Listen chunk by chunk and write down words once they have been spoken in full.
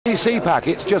CPAC,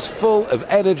 it's just full of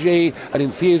energy and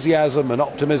enthusiasm and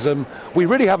optimism. We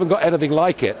really haven't got anything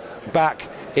like it back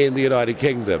in the United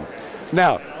Kingdom.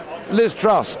 Now, Liz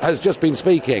Truss has just been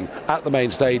speaking at the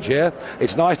main stage here.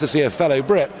 It's nice to see a fellow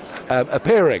Brit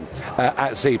appearing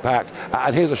at CPAC,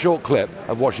 and here's a short clip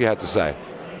of what she had to say.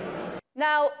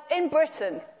 Now, in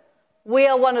Britain, we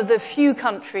are one of the few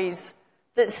countries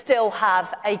that still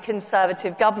have a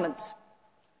Conservative government.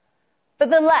 But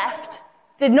the left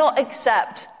did not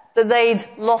accept that they'd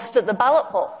lost at the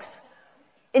ballot box.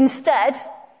 Instead,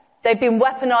 they've been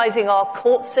weaponising our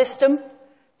court system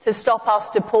to stop us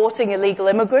deporting illegal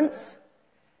immigrants.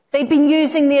 They've been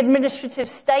using the administrative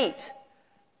state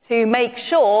to make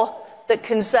sure that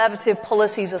Conservative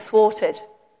policies are thwarted.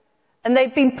 And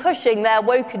they've been pushing their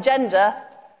woke agenda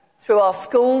through our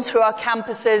schools, through our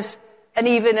campuses, and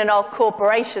even in our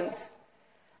corporations.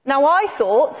 Now, I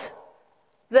thought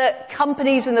that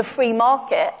companies in the free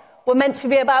market were meant to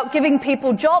be about giving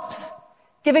people jobs,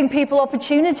 giving people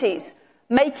opportunities,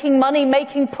 making money,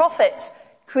 making profits,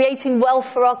 creating wealth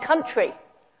for our country.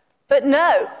 But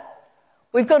no,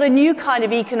 we've got a new kind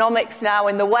of economics now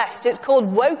in the West. It's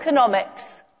called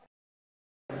wokeonomics.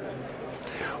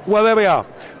 Well, there we are.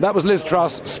 That was Liz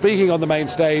Truss speaking on the main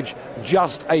stage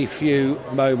just a few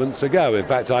moments ago. In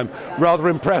fact, I'm rather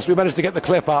impressed we managed to get the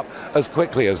clip up as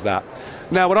quickly as that.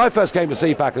 Now, when I first came to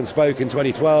CPAC and spoke in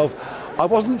 2012, I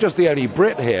wasn't just the only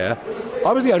Brit here,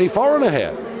 I was the only foreigner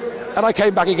here. And I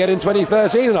came back again in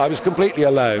 2013 and I was completely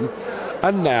alone.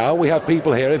 And now we have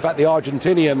people here. In fact, the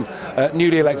Argentinian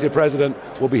newly elected president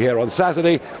will be here on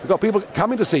Saturday. We've got people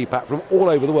coming to CPAC from all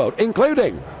over the world,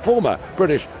 including former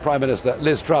British Prime Minister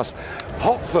Liz Truss.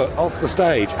 Hot foot off the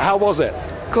stage. How was it?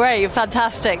 Great,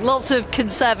 fantastic. Lots of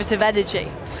Conservative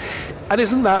energy. And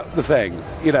isn't that the thing?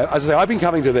 You know, as I say, I've been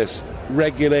coming to this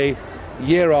regularly,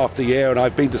 year after year, and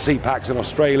I've been to CPACs in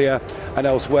Australia and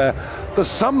elsewhere. There's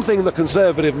something the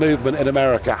Conservative movement in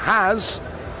America has,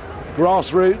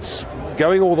 grassroots,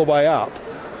 going all the way up,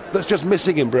 that's just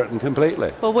missing in Britain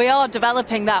completely. Well, we are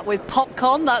developing that with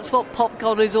PopCon. That's what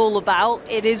PopCon is all about.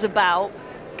 It is about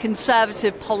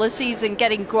Conservative policies and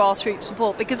getting grassroots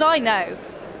support, because I know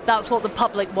that's what the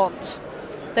public want.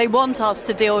 They want us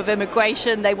to deal with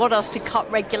immigration, they want us to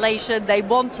cut regulation, they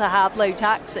want to have low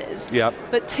taxes. Yep.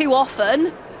 But too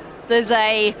often, there's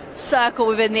a circle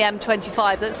within the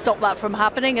M25 that stops that from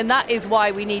happening, and that is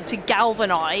why we need to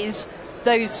galvanise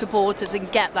those supporters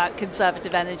and get that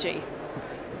Conservative energy.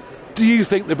 Do you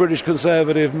think the British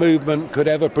Conservative movement could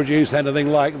ever produce anything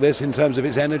like this in terms of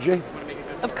its energy?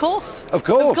 Of course. Of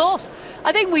course. Of course.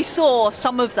 I think we saw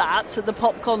some of that at the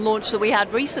PopCon launch that we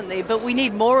had recently, but we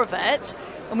need more of it,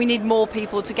 and we need more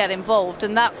people to get involved,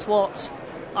 and that's what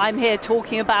I'm here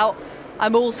talking about.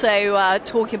 I'm also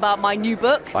talking about my new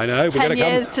book, I know, 10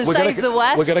 Years to Save the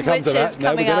West, we're going to come which to that. is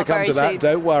coming out very soon.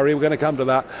 Don't worry, we're going to come to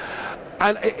that.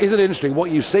 And isn't it interesting,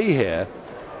 what you see here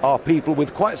are people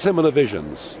with quite similar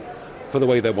visions for the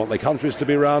way they want their countries to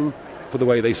be run, for the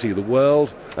way they see the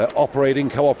world, cooperating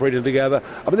together.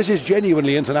 I mean, this is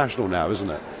genuinely international now, isn't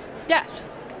it? Yes,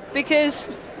 because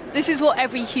this is what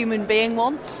every human being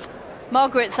wants.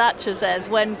 Margaret Thatcher says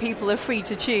when people are free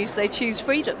to choose, they choose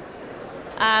freedom.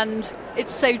 And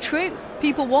it's so true.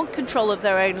 People want control of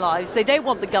their own lives. They don't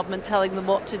want the government telling them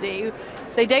what to do.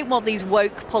 They don't want these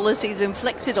woke policies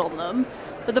inflicted on them.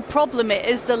 But the problem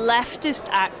is the leftist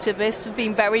activists have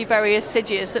been very, very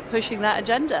assiduous at pushing that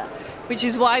agenda, which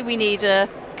is why we need a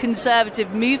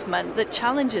Conservative movement that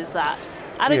challenges that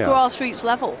at a grassroots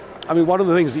level. I mean, one of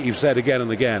the things that you've said again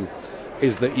and again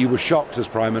is that you were shocked as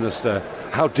Prime Minister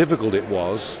how difficult it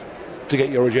was to get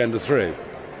your agenda through.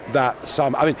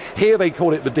 I mean, here they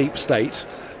call it the deep state.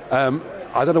 I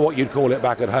don't know what you'd call it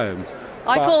back at home.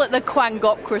 I call it the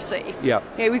quangocracy. Yeah.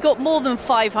 We've got more than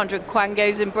 500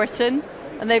 quangos in Britain,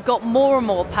 and they've got more and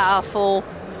more powerful.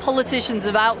 Politicians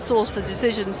have outsourced the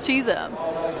decisions to them.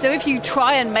 So if you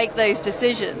try and make those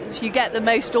decisions, you get the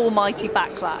most almighty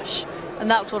backlash, and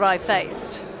that's what I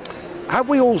faced. Have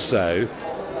we also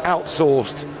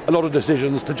outsourced a lot of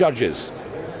decisions to judges?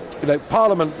 You know,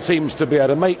 Parliament seems to be able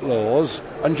to make laws,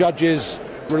 and judges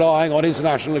relying on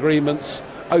international agreements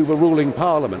overruling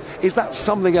Parliament. Is that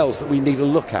something else that we need to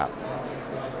look at?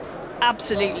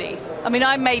 Absolutely. I mean,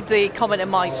 I made the comment in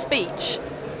my speech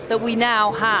that we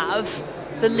now have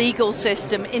the legal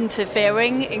system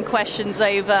interfering in questions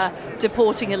over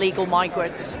deporting illegal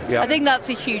migrants. I think that's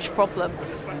a huge problem.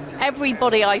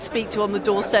 Everybody I speak to on the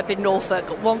doorstep in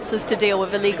Norfolk wants us to deal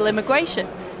with illegal immigration,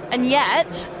 and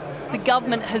yet the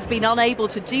government has been unable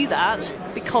to do that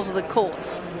because of the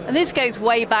courts. And this goes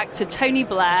way back to Tony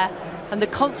Blair and the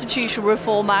Constitutional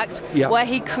Reform Act, where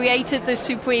he created the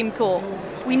Supreme Court.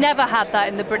 We never had that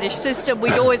in the British system.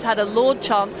 We'd always had a Lord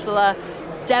Chancellor,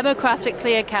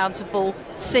 democratically accountable,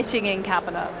 sitting in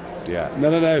cabinet. Yeah,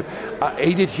 no.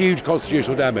 He did huge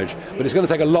constitutional damage, but it's going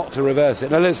to take a lot to reverse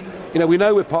it. Now, Liz, we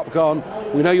know with Popcorn,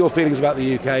 we know your feelings about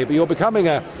the UK, but you're becoming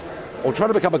trying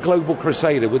to become a global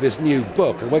crusader with this new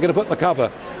book, and we're going to put the cover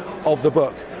of the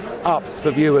book up for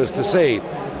viewers to see.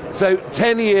 So,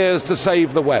 10 years to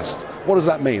save the West. What does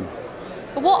that mean?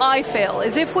 What I feel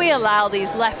is if we allow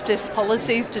these leftist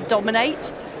policies to dominate,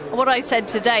 what I said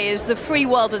today is the free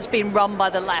world has been run by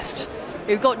the left.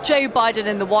 We've got Joe Biden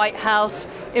in the White House,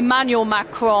 Emmanuel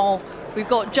Macron, we've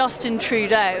got Justin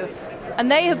Trudeau,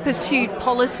 and they have pursued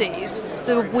policies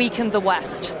that have weakened the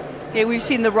West. We've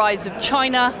seen the rise of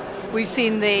China, we've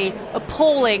seen the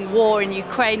appalling war in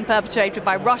Ukraine perpetrated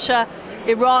by Russia.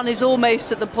 Iran is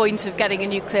almost at the point of getting a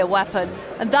nuclear weapon.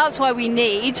 And that's why we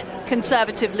need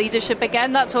conservative leadership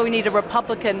again. That's why we need a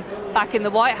Republican back in the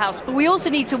White House. But we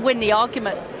also need to win the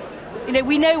argument.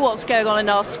 We know what's going on in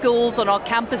our schools, on our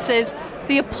campuses.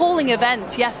 The appalling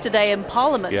events yesterday in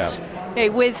Parliament,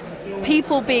 with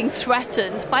people being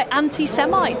threatened by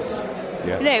anti-Semites.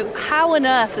 Yeah. How on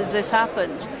earth has this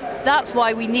happened? That's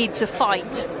why we need to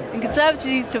fight. And Conservatives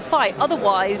need to fight.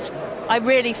 Otherwise, I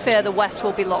really fear the West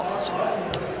will be lost.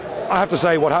 I have to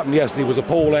say what happened yesterday was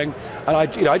appalling, and I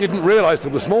didn't realise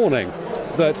till this morning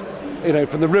that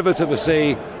from the river to the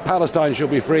sea, Palestine shall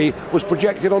be free was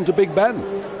projected onto Big Ben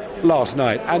last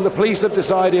night, and the police have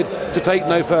decided to take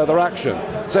no further action.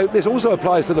 So this also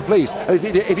applies to the police. If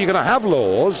you're going to have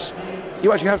laws,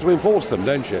 you actually have to enforce them,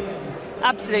 don't you?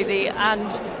 Absolutely,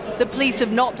 and the police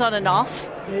have not done enough.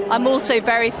 I'm also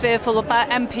very fearful about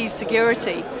MPs'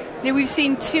 security. We've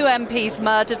seen 2 MPs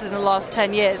murdered in the last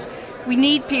 10 years. We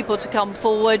need people to come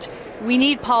forward. We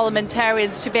need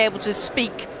parliamentarians to be able to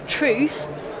speak truth,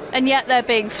 and yet they're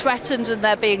being threatened and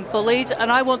they're being bullied,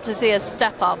 and I want to see a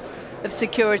step up of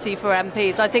security for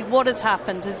MPs. I think what has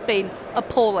happened has been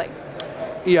appalling.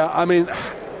 Yeah,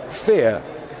 fear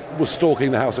was stalking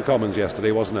the House of Commons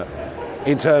yesterday, wasn't it?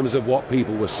 In terms of what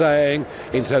people were saying,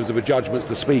 in terms of the judgments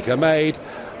the Speaker made.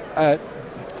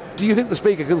 Do you think the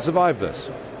Speaker can survive this?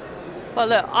 Well,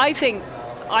 look, I think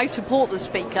I support the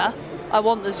Speaker. I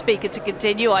want the Speaker to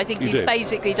continue. I think he's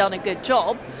basically done a good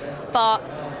job. But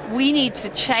we need to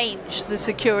change the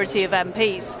security of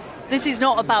MPs. This is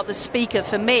not about the Speaker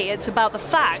for me. It's about the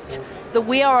fact that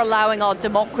we are allowing our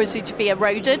democracy to be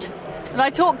eroded. And I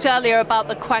talked earlier about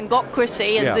the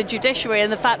quangocracy and the judiciary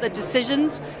and the fact that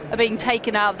decisions are being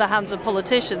taken out of the hands of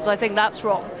politicians. I think that's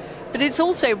wrong. But it's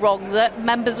also wrong that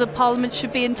members of Parliament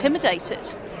should be intimidated.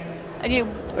 And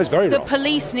it's very the wrong.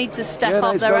 Police need to step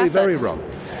up their efforts. Very wrong.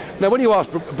 Now, when you ask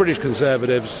British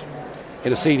Conservatives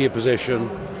in a senior position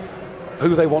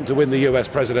who they want to win the US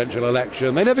presidential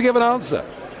election, they never give an answer.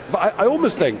 But I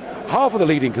almost think half of the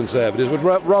leading Conservatives would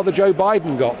rather Joe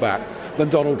Biden got back than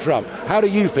Donald Trump. How do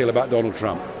you feel about Donald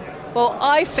Trump? Well,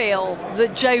 I feel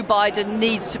that Joe Biden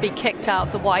needs to be kicked out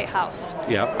of the White House.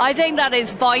 Yeah. I think that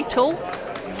is vital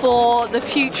for the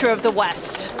future of the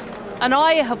West. And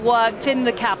I have worked in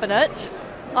the cabinet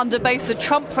under both the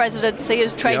Trump presidency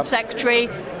as Trade Secretary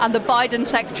and the Biden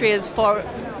Secretary as I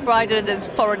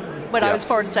was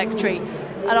Foreign Secretary.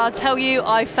 And I'll tell you,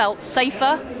 I felt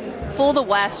safer for the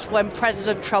West when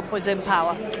President Trump was in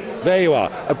power. There you are,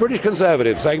 a British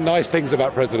Conservative saying nice things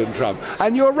about President Trump.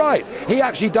 And you're right, he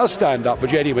actually does stand up for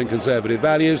genuine conservative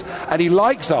values, and he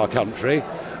likes our country.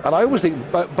 And I always think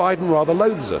Biden rather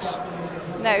loathes us.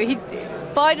 No,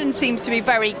 Biden seems to be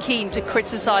very keen to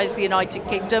criticise the United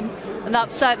Kingdom, and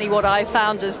that's certainly what I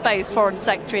found as both Foreign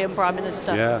Secretary and Prime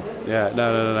Minister.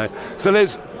 No. So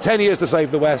Liz, 10 years to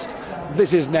save the West.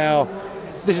 This is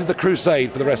the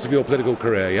crusade for the rest of your political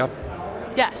career, yeah?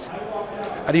 Yes.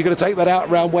 And are you going to take that out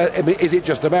around where? Is it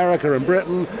just America and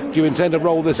Britain? Do you intend to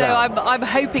roll this out? So I'm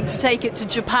hoping to take it to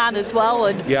Japan as well,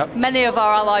 and many of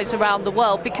our allies around the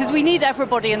world, because we need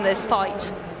everybody in this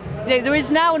fight. There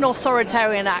is now an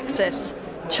authoritarian axis.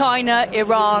 China,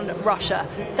 Iran, Russia.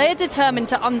 They are determined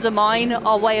to undermine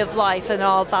our way of life and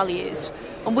our values.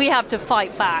 And we have to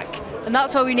fight back. And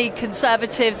that's why we need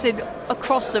conservatives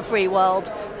across the free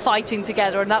world fighting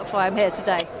together. And that's why I'm here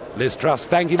today. Liz Truss,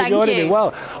 thank you for joining me.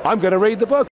 Well, I'm going to read the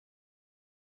book.